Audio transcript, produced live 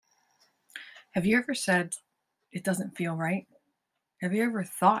Have you ever said, "It doesn't feel right"? Have you ever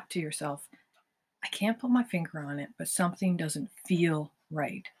thought to yourself, "I can't put my finger on it, but something doesn't feel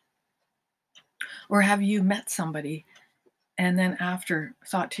right"? Or have you met somebody and then after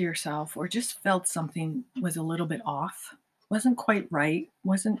thought to yourself or just felt something was a little bit off, wasn't quite right, it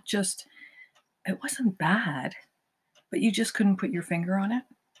wasn't bad, but you just couldn't put your finger on it?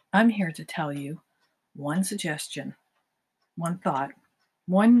 I'm here to tell you one suggestion, one thought,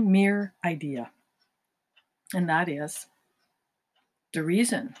 one mere idea, and that is the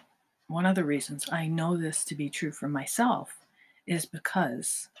reason, one of the reasons I know this to be true for myself is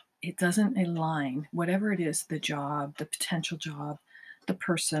because it doesn't align, whatever it is, the job, the potential job, the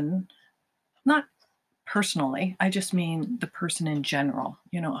person, not personally, I just mean the person in general,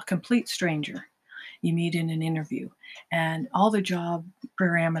 a complete stranger you meet in an interview, and all the job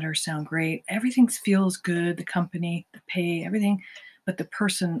parameters sound great. Everything feels good, the company, the pay, everything, but the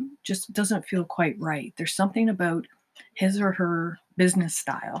person just doesn't feel quite right. There's something about his or her business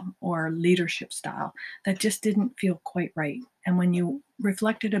style or leadership style that just didn't feel quite right. And when you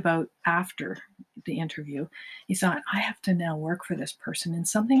reflected about after the interview, you thought, I have to now work for this person and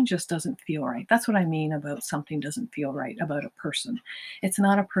something just doesn't feel right. That's what I mean about something doesn't feel right about a person. It's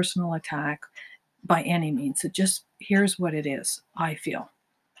not a personal attack by any means. It just, here's what it is. I feel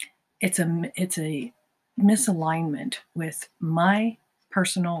it's a misalignment with my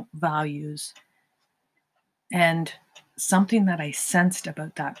personal values and something that I sensed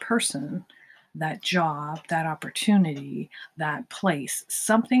about that person, that job, that opportunity, that place.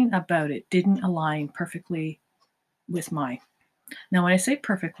 Something about it didn't align perfectly with mine. Now, when I say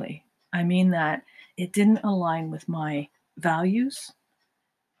perfectly, I mean that it didn't align with my values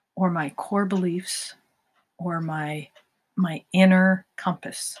or my core beliefs or my inner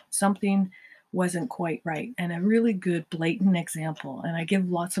compass. Something wasn't quite right. And a really good blatant example, and I give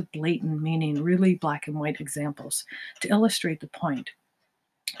lots of blatant meaning, really black and white examples to illustrate the point.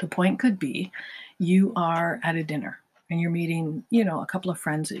 The point could be you are at a dinner and you're meeting, a couple of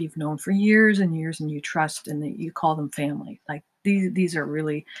friends that you've known for years and years and you trust and that you call them family. Like these are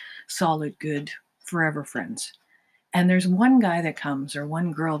really solid, good, forever friends. And there's one guy that comes or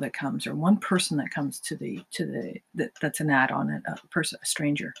one girl that comes or one person that comes that's an add-on, a person, a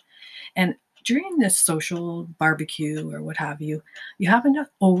stranger. And during this social barbecue or what have you, you happen to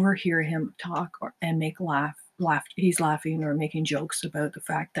overhear him talk and make laugh. He's laughing or making jokes about the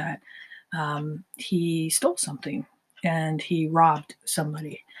fact that he stole something and he robbed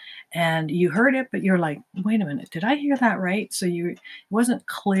somebody. And you heard it, but you're like, wait a minute, did I hear that right? So it wasn't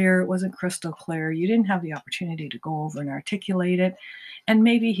clear, it wasn't crystal clear. You didn't have the opportunity to go over and articulate it. And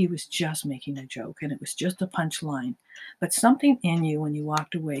maybe he was just making a joke and it was just a punchline. But something in you when you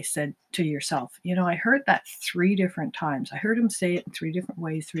walked away said to yourself, I heard that three different times. I heard him say it in three different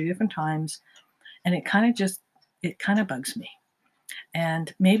ways, three different times. And it kind of bugs me.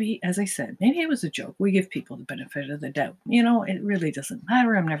 And maybe, as I said, maybe it was a joke. We give people the benefit of the doubt. It really doesn't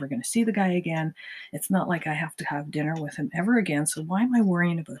matter. I'm never going to see the guy again. It's not like I have to have dinner with him ever again. So why am I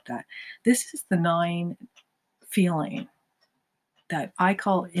worrying about that? This is the nine feeling that I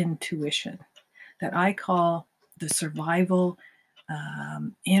call intuition, that I call the survival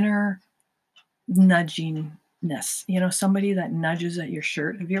inner nudgingness, somebody that nudges at your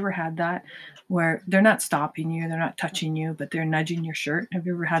shirt. Have you ever had that where they're not stopping you, they're not touching you, but they're nudging your shirt? Have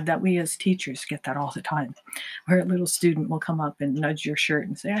you ever had that? We as teachers get that all the time, where a little student will come up and nudge your shirt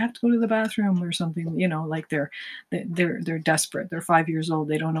and say, I have to go to the bathroom or something, like they're desperate. They're 5 years old,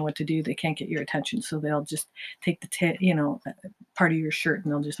 they don't know what to do, they can't get your attention, so they'll just take part of your shirt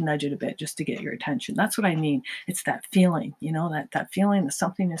and they'll just nudge it a bit just to get your attention. That's what I mean. It's that feeling, that feeling that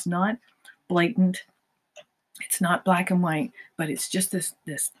something is not blatant, it's not black and white, but it's just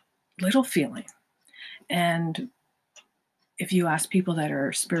this little feeling. And if you ask people that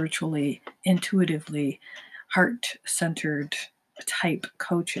are spiritually, intuitively, heart-centered type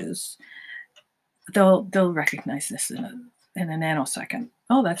coaches, they'll recognize this in a nanosecond.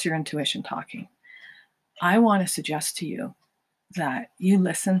 Oh, that's your intuition talking. I want to suggest to you that you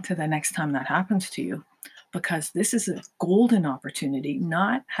listen to the next time that happens to you, because this is a golden opportunity,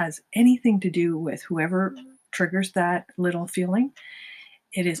 not has anything to do with whoever triggers that little feeling.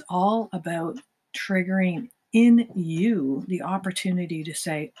 It is all about triggering in you the opportunity to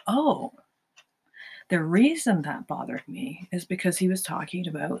say, oh, the reason that bothered me is because he was talking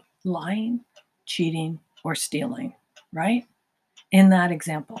about lying, cheating, or stealing, right? In that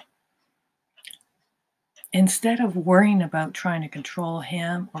example. Instead of worrying about trying to control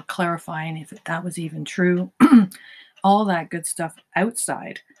him or clarifying if that was even true, all that good stuff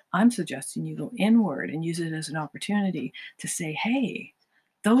outside, I'm suggesting you go inward and use it as an opportunity to say, hey,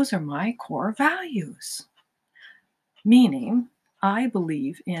 Those are my core values. Meaning, I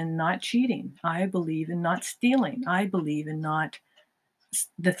believe in not cheating. I believe in not stealing. I believe in not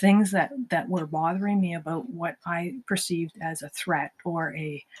the things that were bothering me about what I perceived as a threat or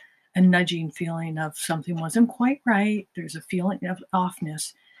a nudging feeling of something wasn't quite right. There's a feeling of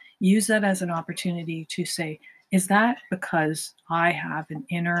offness. Use that as an opportunity to say, is that because I have an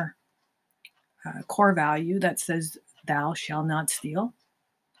inner core value that says, thou shalt not steal,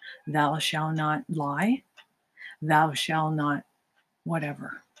 thou shalt not lie, thou shalt not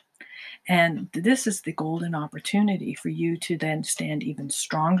whatever. And this is the golden opportunity for you to then stand even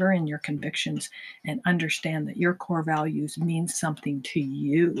stronger in your convictions and understand that your core values mean something to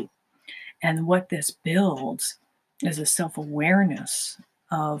you. And what this builds is a self awareness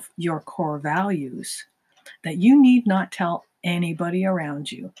of your core values that you need not tell anybody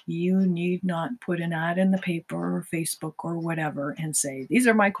around you. You need not put an ad in the paper or Facebook or whatever and say, these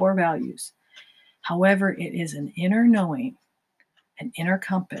are my core values. However, it is an inner knowing, an inner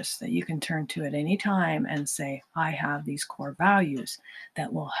compass that you can turn to at any time and say, I have these core values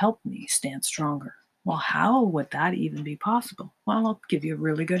that will help me stand stronger. Well, how would that even be possible? Well, I'll give you a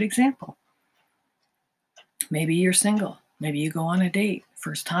really good example. Maybe you're single. Maybe you go on a date,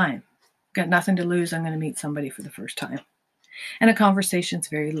 first time. Got nothing to lose. I'm going to meet somebody for the first time. And a conversation's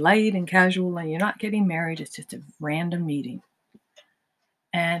very light and casual, and you're not getting married. It's just a random meeting.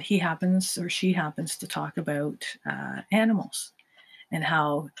 And he happens or she happens to talk about animals and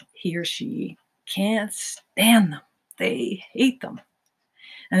how he or she can't stand them. They hate them.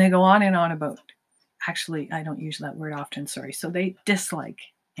 And they go on and on about, actually, I don't use that word often, sorry. So they dislike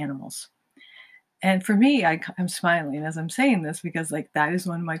animals. And for me, I'm smiling as I'm saying this because, like, that is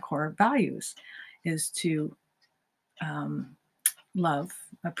one of my core values is to um, love,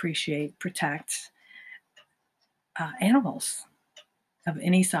 appreciate, protect animals of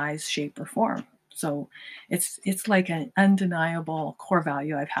any size, shape, or form. So it's like an undeniable core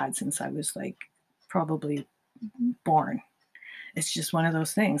value I've had since I was like probably born. It's just one of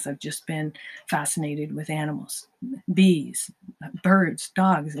those things. I've just been fascinated with animals, bees, birds,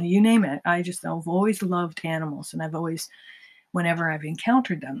 dogs, and you name it. I've always loved animals, and I've always, whenever I've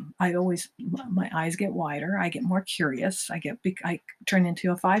encountered them, my eyes get wider. I get more curious. I turn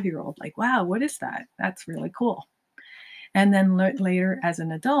into a 5-year-old. Like, wow, what is that? That's really cool. And then later as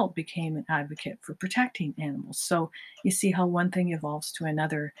an adult became an advocate for protecting animals. So you see how one thing evolves to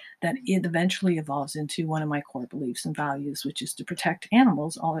another, that it eventually evolves into one of my core beliefs and values, which is to protect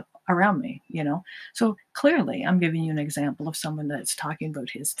animals all around me. So clearly I'm giving you an example of someone that's talking about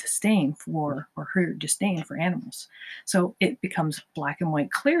his disdain for, or her disdain for, animals. So it becomes black and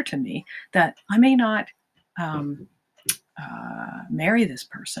white clear to me that I may not um, marry this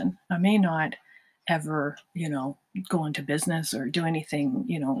person. I may not ever, go into business or do anything,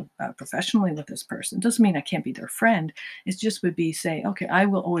 professionally with this person. Doesn't mean I can't be their friend. It just would be say, okay, I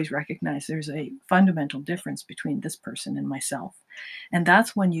will always recognize there's a fundamental difference between this person and myself. And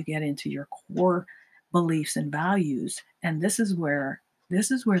that's when you get into your core beliefs and values. And this is where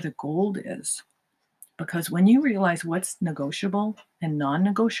the gold is. Because when you realize what's negotiable and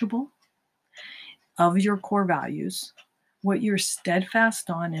non-negotiable of your core values, what you're steadfast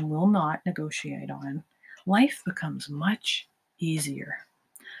on and will not negotiate on, life becomes much easier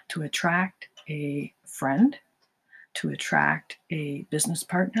to attract a friend, to attract a business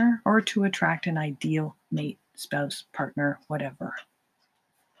partner, or to attract an ideal mate, spouse, partner, whatever.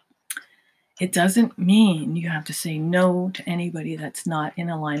 It doesn't mean you have to say no to anybody that's not in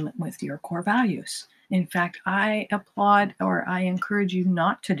alignment with your core values. In fact, I applaud or I encourage you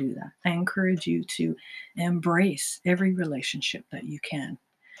not to do that. I encourage you to embrace every relationship that you can.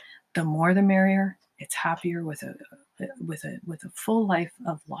 The more the merrier. It's happier with a full life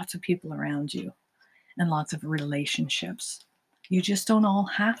of lots of people around you and lots of relationships. You just don't all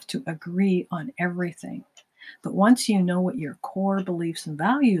have to agree on everything. But once you know what your core beliefs and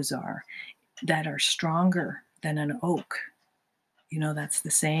values are that are stronger than an oak, that's the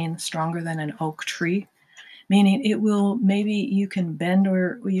saying, stronger than an oak tree, meaning it will, maybe you can bend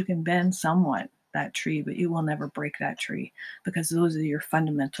or you can bend somewhat that tree, but you will never break that tree because those are your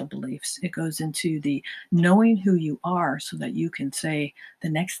fundamental beliefs. It goes into the knowing who you are so that you can say the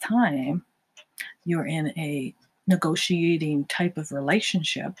next time you're in a negotiating type of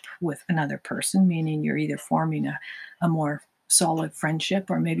relationship with another person, meaning you're either forming a more solid friendship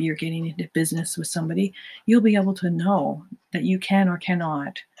or maybe you're getting into business with somebody, you'll be able to know that you can or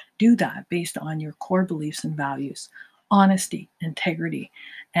cannot do that based on your core beliefs and values, honesty, integrity.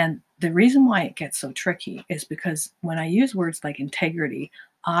 And the reason why it gets so tricky is because when I use words like integrity,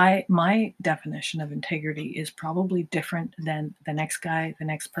 My definition of integrity is probably different than the next guy, the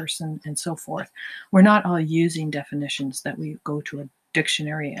next person, and so forth. We're not all using definitions that we go to a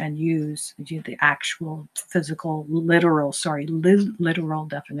dictionary and use the actual physical, literal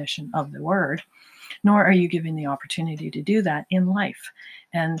definition of the word, nor are you given the opportunity to do that in life.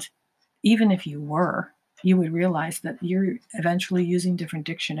 And even if you were, you would realize that you're eventually using different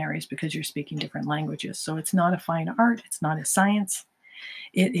dictionaries because you're speaking different languages. So it's not a fine art, it's not a science.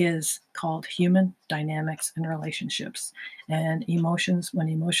 It is called human dynamics and relationships. And emotions, when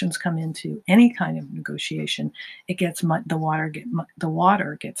emotions come into any kind of negotiation, it gets the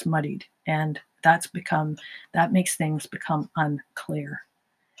water gets muddied, and that makes things become unclear.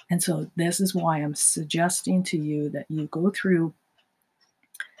 And so this is why I'm suggesting to you that you go through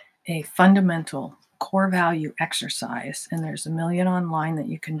a fundamental core value exercise, and there's a million online that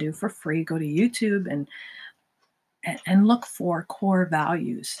you can do for free. Go to YouTube and look for core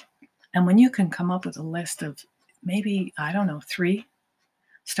values. And when you can come up with a list of maybe, I don't know, 3,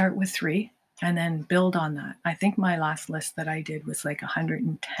 start with 3 and then build on that. I think my last list that I did was like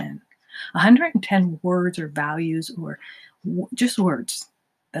 110. 110 words or values or just words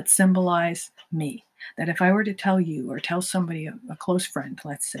that symbolize me. That if I were to tell you or tell somebody, a close friend,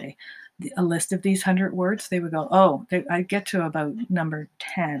 let's say, a list of these 100 words, they would go, oh, I'd get to about number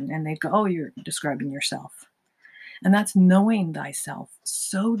 10 and they'd go, oh, you're describing yourself. And that's knowing thyself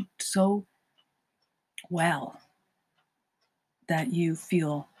so well that you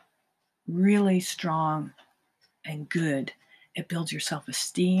feel really strong and good. It builds your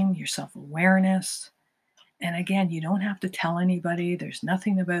self-esteem, your self-awareness. And again, you don't have to tell anybody. There's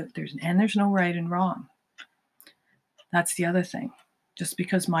no right and wrong. That's the other thing. Just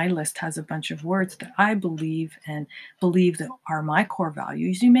because my list has a bunch of words that I believe that are my core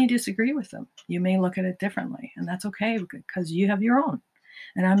values, you may disagree with them. You may look at it differently, and that's okay because you have your own.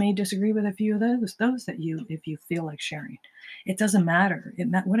 And I may disagree with a few of those that if you feel like sharing. It doesn't matter.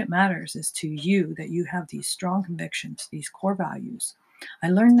 What it matters is to you that you have these strong convictions, these core values. I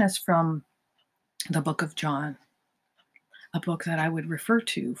learned this from the book of John, a book that I would refer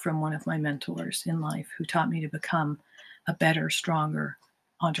to from one of my mentors in life who taught me to become a better, stronger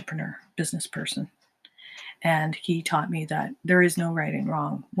entrepreneur, business person. And he taught me that there is no right and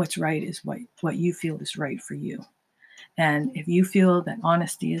wrong. What's right is what you feel is right for you. And if you feel that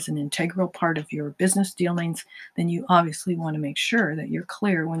honesty is an integral part of your business dealings, then you obviously want to make sure that you're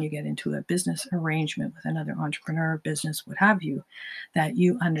clear when you get into a business arrangement with another entrepreneur, business, what have you, that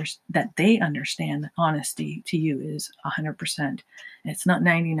they understand that honesty to you is 100%. It's not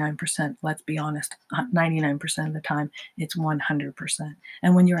 99%. Let's be honest, 99% of the time, it's 100%.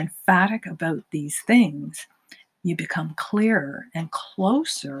 And when you're emphatic about these things, you become clearer and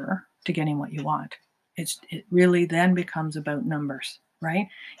closer to getting what you want. It really then becomes about numbers, right?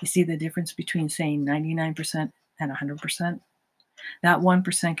 You see the difference between saying 99% and 100%? That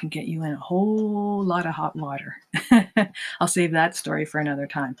 1% can get you in a whole lot of hot water. I'll save that story for another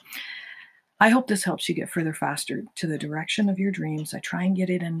time. I hope this helps you get further faster to the direction of your dreams. I try and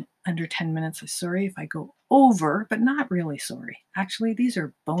get it in under 10 minutes. I'm sorry if I go over, but not really sorry. Actually, these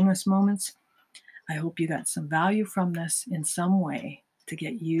are bonus moments. I hope you got some value from this in some way to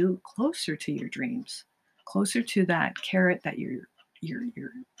get you closer to your dreams, closer to that carrot that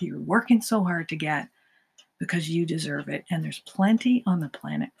you're working so hard to get because you deserve it. And there's plenty on the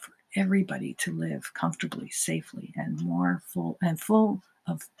planet for everybody to live comfortably, safely, and full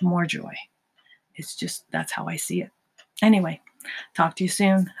of more joy. It's just, that's how I see it. Anyway, talk to you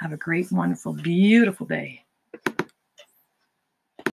soon. Have a great, wonderful, beautiful day.